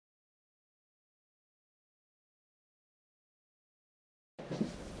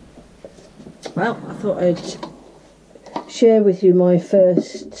Well, I thought I'd share with you my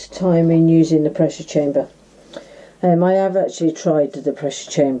first time in using the pressure chamber. I have actually tried the pressure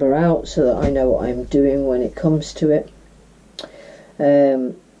chamber out so that I know what I'm doing when it comes to it.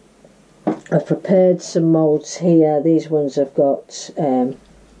 I've prepared some moulds here. These ones I've got,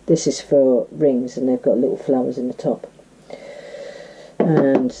 this is for rings and they've got little flowers in the top.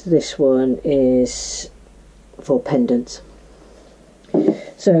 And this one is for pendants.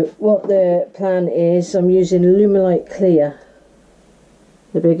 So what the plan is, I'm using Lumelite Clear.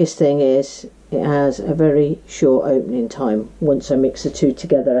 The biggest thing is it has a very short opening time. Once I mix the two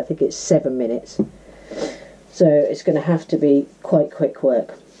together, I think it's 7 minutes. So it's going to have to be quite quick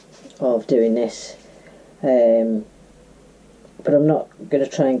work of doing this. But I'm not going to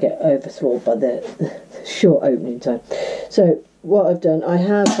try and get overthrown by the short opening time. So what I've done,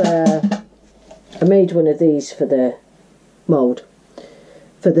 I made one of these for the mould,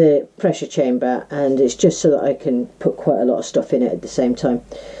 for the pressure chamber, and it's just so that I can put quite a lot of stuff in it at the same time.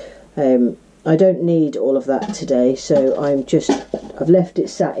 I don't need all of that today, so I've left it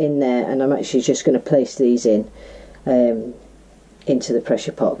sat in there, and I'm actually just going to place these in into the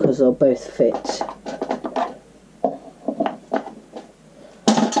pressure pot because they'll both fit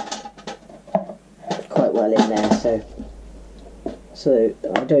quite well in there, so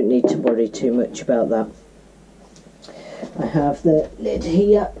I don't need to worry too much about that. I have the lid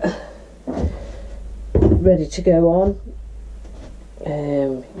here ready to go on.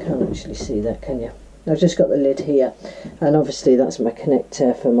 You can't actually see that, can you? I've just got the lid here, and obviously that's my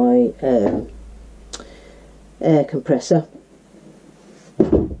connector for my air compressor,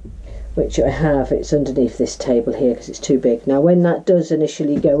 which I have. It's underneath this table here because it's too big. Now when that does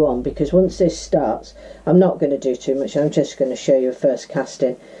initially go on, because once this starts, I'm not going to do too much, I'm just going to show you a first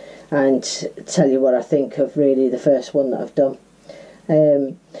casting and tell you what I think of really the first one that I've done.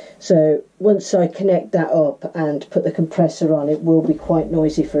 So once I connect that up and put the compressor on, it will be quite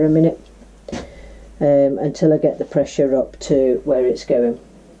noisy for a minute until I get the pressure up to where it's going.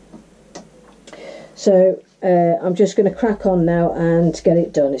 So I'm just going to crack on now and get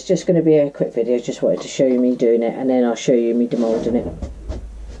it done. It's just going to be a quick video, just wanted to show you me doing it, and then I'll show you me demoulding it.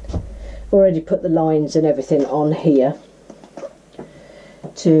 Already put the lines and everything on here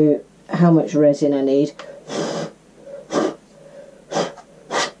to how much resin I need.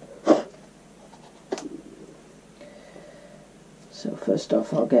 So first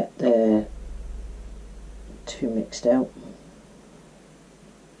off I'll get the two mixed out.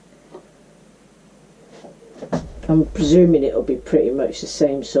 I'm presuming it'll be pretty much the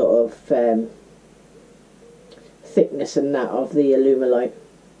same sort of thickness and that of the Alumilite.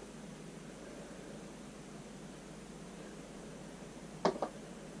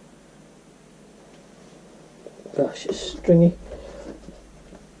 Gosh, it's stringy.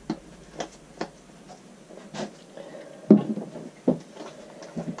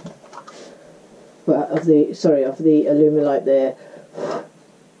 But of the Alumilite there,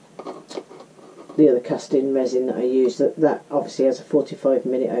 the other casting resin that I use, that obviously has a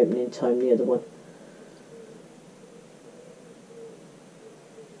 45-minute opening time, the other one.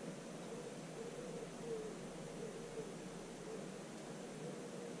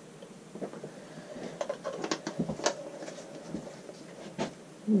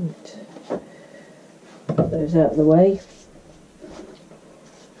 Put those out of the way.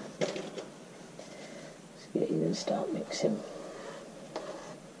 Let's get in and start mixing.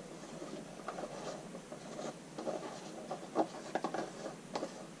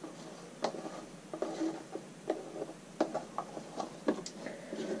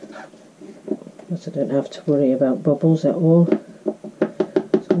 Because I don't have to worry about bubbles at all. So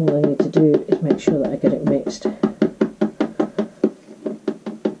all I need to do is make sure that I get it mixed.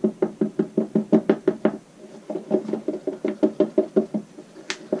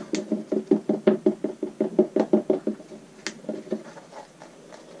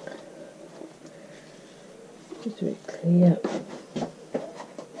 Just very clear.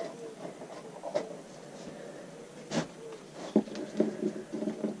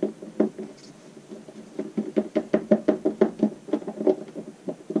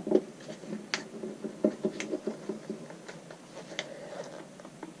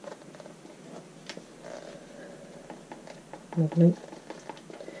 Lovely.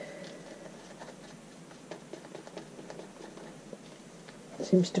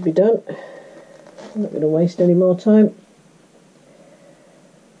 Seems to be done. I'm not going to waste any more time.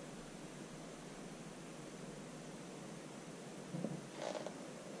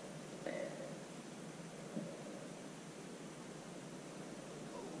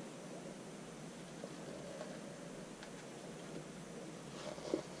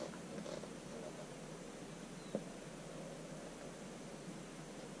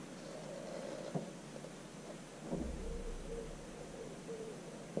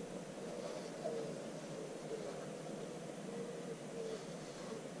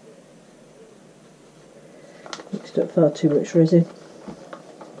 mixed up far too much resin.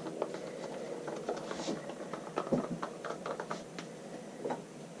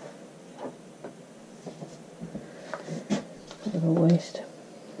 Bit of a waste.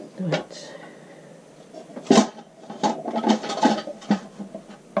 Right.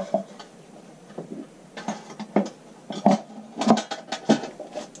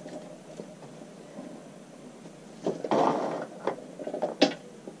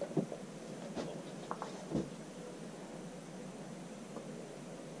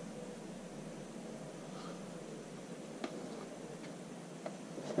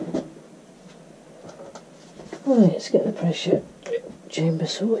 Right, let's get the pressure chamber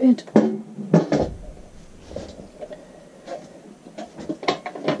sorted.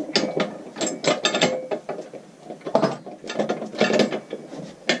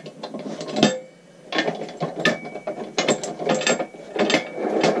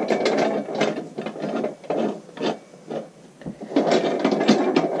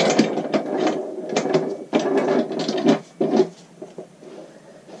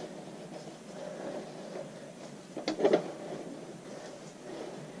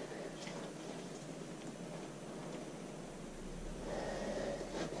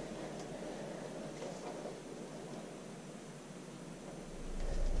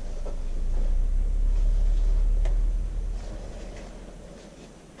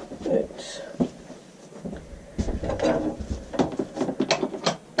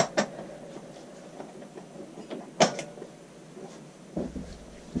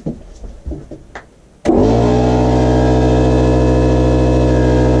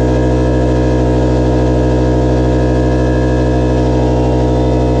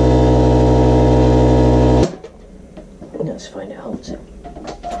 Let's find it holds it.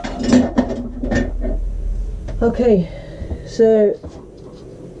 Okay, so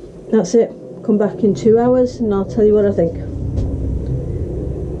that's it. Come back in 2 hours and I'll tell you what I think.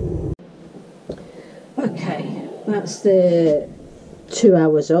 Okay, that's the 2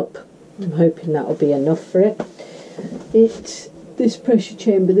 hours up. I'm hoping that'll be enough for it. This pressure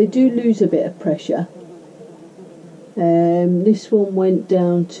chamber, they do lose a bit of pressure. This one went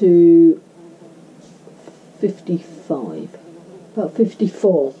down to 55, about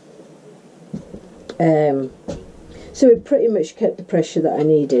 54. So it pretty much kept the pressure that I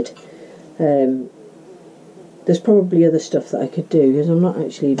needed. There's probably other stuff that I could do because I'm not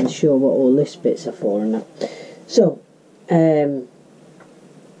actually even sure what all this bits are for and that. So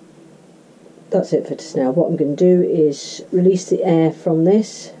that's it for just now. What I'm going to do is release the air from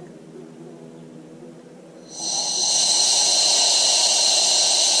this.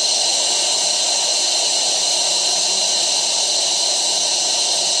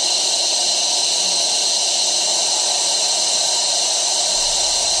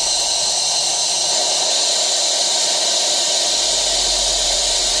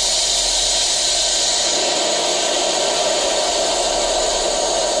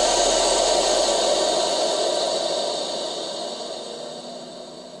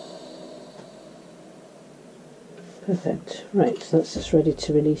 Perfect. Right, so that's just ready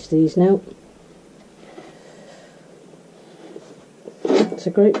to release these now. It's a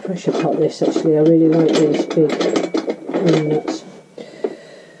great pressure pot, this, actually. I really like these big nuts.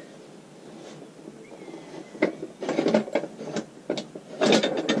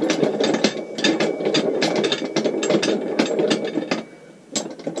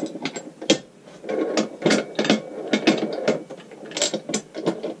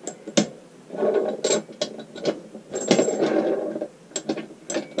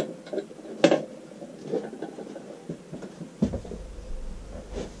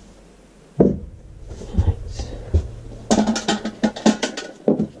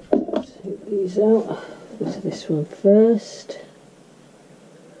 Out. Go to this one first.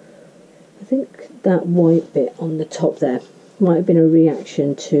 I think that white bit on the top there might have been a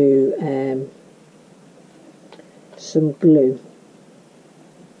reaction to some glue.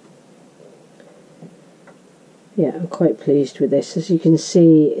 Yeah, I'm quite pleased with this. As you can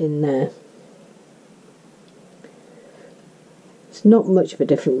see in there, it's not much of a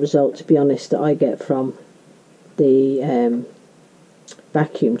different result, to be honest, that I get from the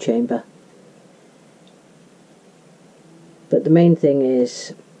vacuum chamber. But the main thing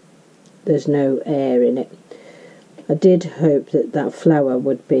is there's no air in it. I did hope that that flower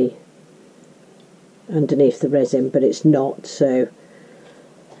would be underneath the resin, but it's not, so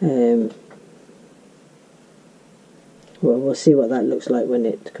well, we'll see what that looks like when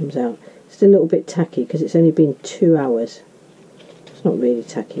it comes out. It's a little bit tacky because it's only been 2 hours. It's not really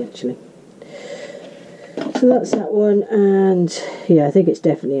tacky actually. So that's that one, and yeah, I think it's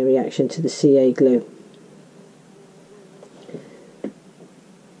definitely a reaction to the CA glue.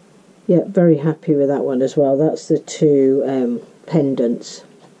 yeah, very happy with that one as well. That's the two pendants,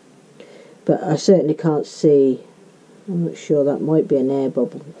 but I certainly can't see, I'm not sure, that might be an air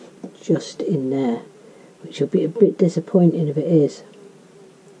bubble just in there, which will be a bit disappointing if it is,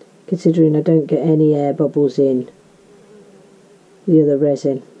 considering I don't get any air bubbles in the other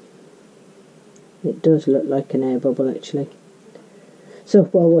resin. It does look like an air bubble actually. So,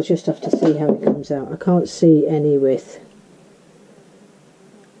 well, we'll just have to see how it comes out. I can't see any with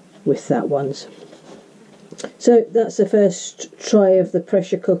that ones. So that's the first try of the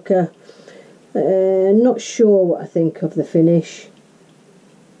pressure cooker. Not sure what I think of the finish.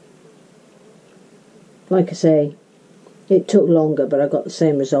 Like I say, it took longer, but I got the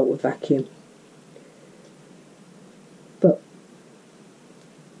same result with vacuum. But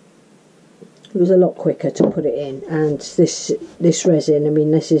it was a lot quicker to put it in, and this resin, I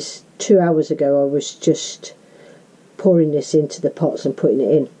mean, this is 2 hours ago I was just pouring this into the pots and putting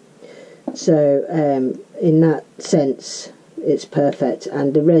it in. So in that sense it's perfect,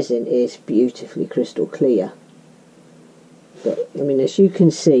 and the resin is beautifully crystal clear. But I mean, as you can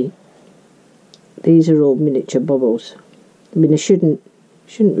see, these are all miniature bubbles. I mean, there shouldn't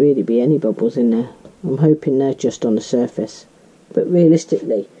really be any bubbles in there. I'm hoping they're just on the surface, but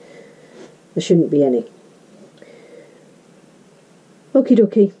realistically there shouldn't be any. Okie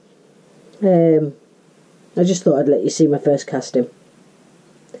dokie. I just thought I'd let you see my first casting.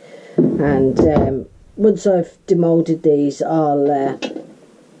 And once I've demoulded these, I'll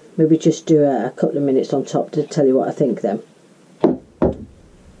maybe just do a couple of minutes on top to tell you what I think then.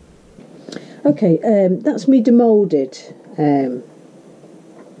 Okay, that's me demoulded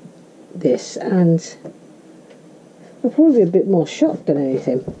this, and I'm probably a bit more shocked than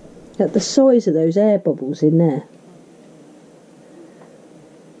anything at the size of those air bubbles in there.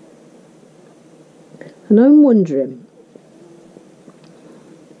 And I'm wondering,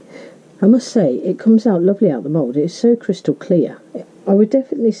 I must say, it comes out lovely out the mould. It's so crystal clear. I would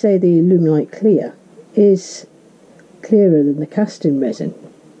definitely say the Lumelite Clear is clearer than the casting resin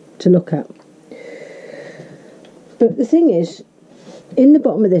to look at. But the thing is, in the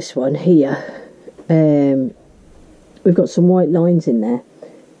bottom of this one here, we've got some white lines in there.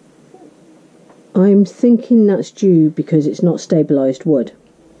 I'm thinking that's due because it's not stabilised wood.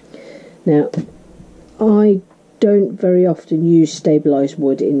 Now, I don't very often use stabilised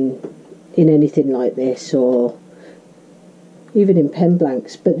wood in anything like this, or even in pen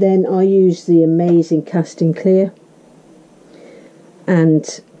blanks, but then I use the amazing casting clear,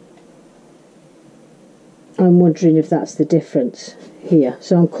 and I'm wondering if that's the difference here.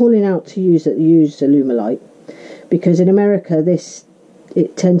 So I'm calling out to use the Alumilite, because in America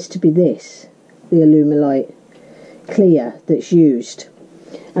it tends to be the Alumilite Clear that's used.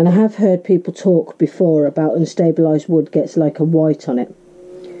 And I have heard people talk before about unstabilised wood gets like a white on it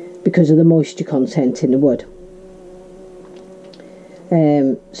because of the moisture content in the wood.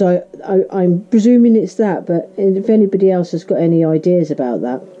 So I'm presuming it's that, but if anybody else has got any ideas about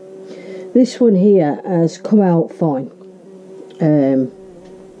that. This one here has come out fine.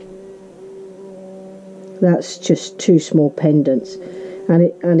 That's just two small pendants, and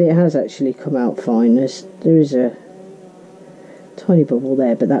it has actually come out fine. There is a tiny bubble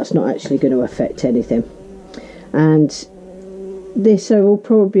there, but that's not actually going to affect anything. And this, I will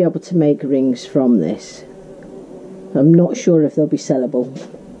probably be able to make rings from this. I'm not sure if they'll be sellable,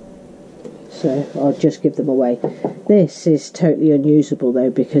 so I'll just give them away. This is totally unusable though,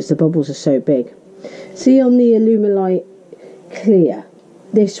 because the bubbles are so big. See, on the Alumilite Clear,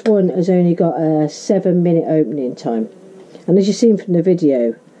 this one has only got a 7-minute opening time, and as you've seen from the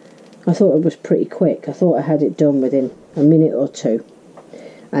video, I thought it was pretty quick. I thought I had it done within a minute or two,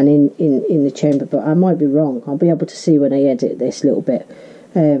 and in the chamber, but I might be wrong. I'll be able to see when I edit this little bit.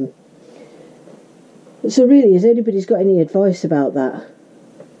 So really, has anybody's got any advice about that?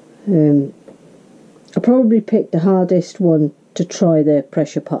 I probably picked the hardest one to try the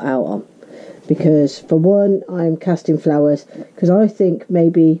pressure pot out on, because for one, I'm casting flowers, because I think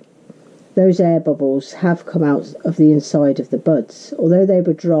maybe those air bubbles have come out of the inside of the buds, although they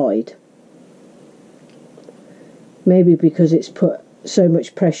were dried. Maybe because it's put so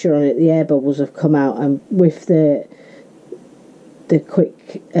much pressure on it, the air bubbles have come out, and with the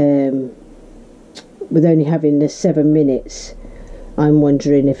quick, with only having the 7 minutes, I'm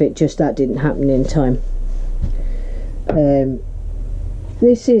wondering if that didn't happen in time.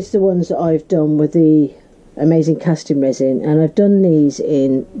 This is the ones that I've done with the amazing casting resin, and I've done these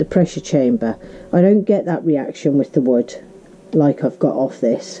in the pressure chamber. I don't get that reaction with the wood like I've got off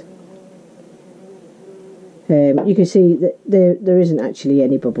this. You can see that there isn't actually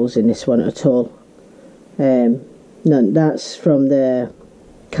any bubbles in this one at all. None. That's from the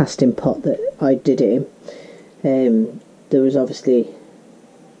casting pot that I did it in. There was obviously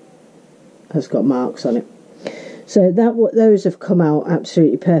has got marks on it. So those have come out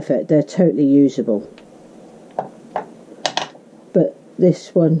absolutely perfect. They're totally usable. But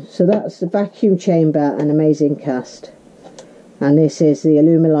this one, so that's the vacuum chamber and amazing cast, and this is the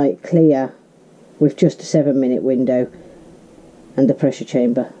Alumilite clear with just a 7-minute window and the pressure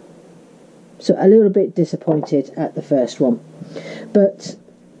chamber. So a little bit disappointed at the first one, but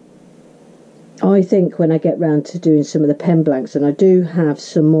I think when I get round to doing some of the pen blanks, and I do have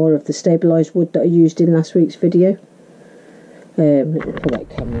some more of the stabilised wood that I used in last week's video. Let me pull that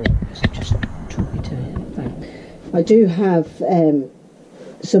camera up, just try to. I do have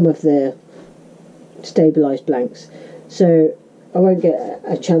some of the stabilised blanks, so I won't get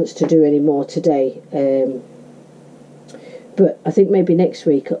a chance to do any more today. But I think maybe next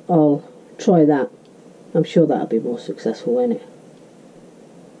week I'll try that. I'm sure that'll be more successful, won't it?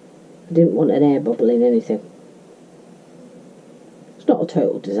 I didn't want an air bubble in anything. It's not a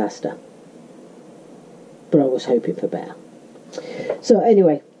total disaster, but I was hoping for better. So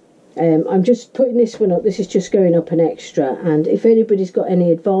anyway, I'm just putting this one up. This is just going up an extra, and if anybody's got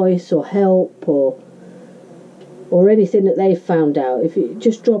any advice or help or anything that they've found out, if you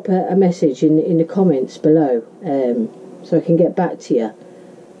just drop a message in the comments below, so I can get back to you.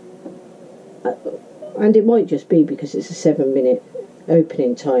 And it might just be because it's a 7-minute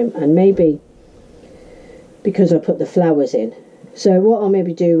opening time, and maybe because I put the flowers in. So what I'll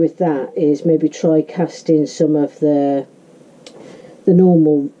maybe do with that is maybe try casting some of the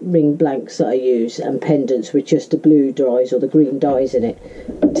normal ring blanks that I use and pendants with just the blue dyes or the green dyes in it,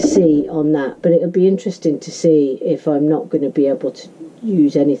 to see on that. But it'll be interesting to see if I'm not going to be able to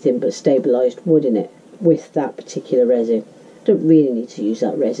use anything but stabilised wood in it with that particular resin. Don't really need to use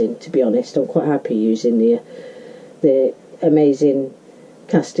that resin, to be honest. I'm quite happy using the amazing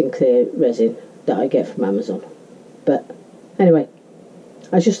casting clear resin that I get from Amazon. But anyway,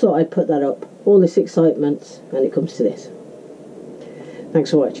 I just thought I'd put that up. All this excitement, and it comes to this. Thanks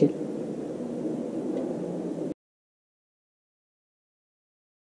for watching.